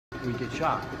we get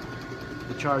shocked.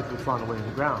 The charge would find a way on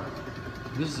the ground.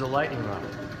 This is a lightning rod.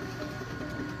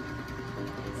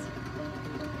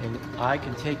 And I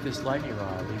can take this lightning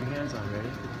rod, leave your hands on, ready?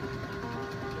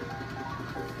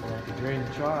 And I can drain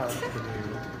the charge from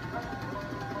you.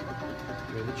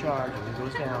 Drain the charge, and it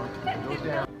goes down, and it goes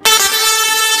down.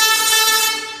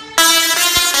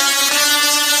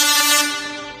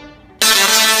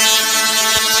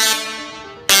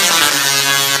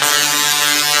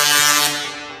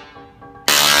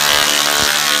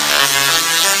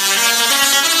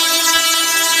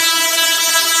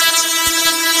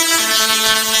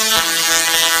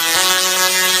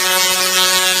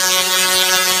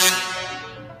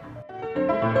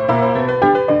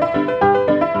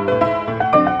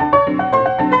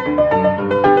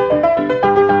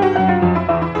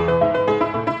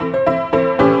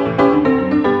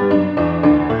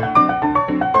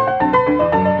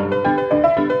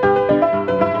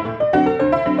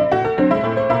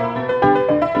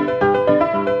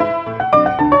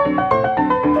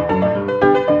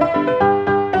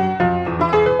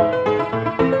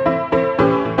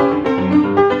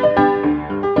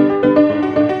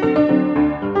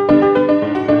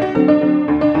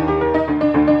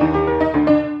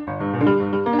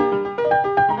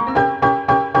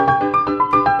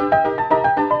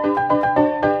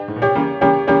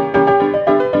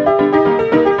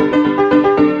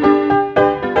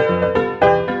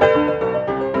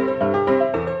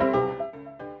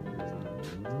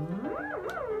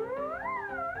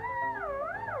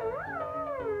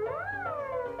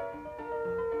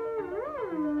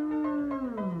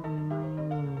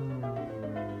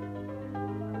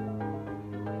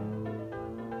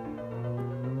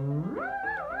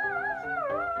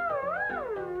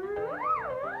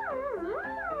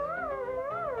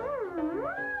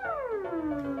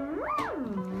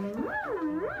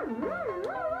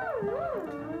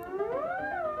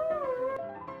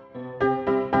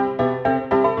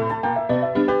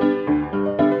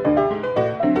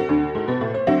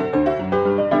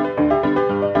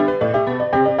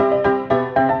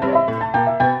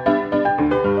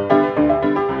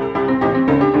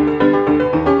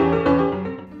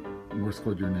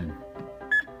 Code your name.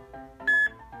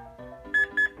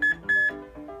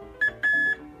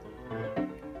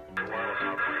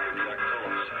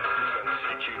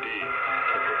 CQD,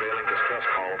 the prevailing distress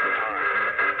call of the time.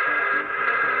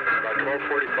 By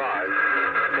 12:45,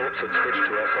 Phillips had switched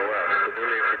to SOS, the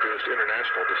newly introduced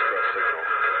international distress signal.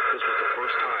 This was the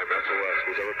first time SOS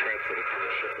was ever transmitted from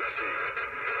a ship at sea.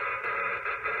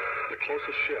 The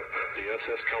closest ship, the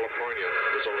SS California,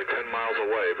 was only 10 miles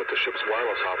away, but the ship's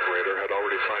wireless operator had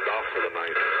already signed off for the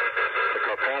night. The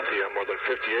Carpathia, more than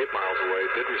 58 miles away,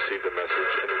 did receive the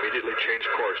message and immediately changed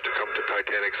course to come to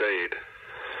Titanic's aid.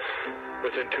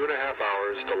 Within 2.5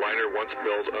 hours, the liner, once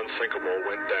billed unsinkable,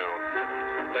 went down.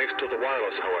 Thanks to the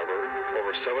wireless, however,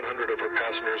 over 700 of her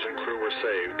passengers and crew were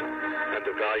saved, and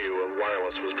the value of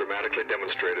wireless was dramatically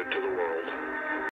demonstrated to the world.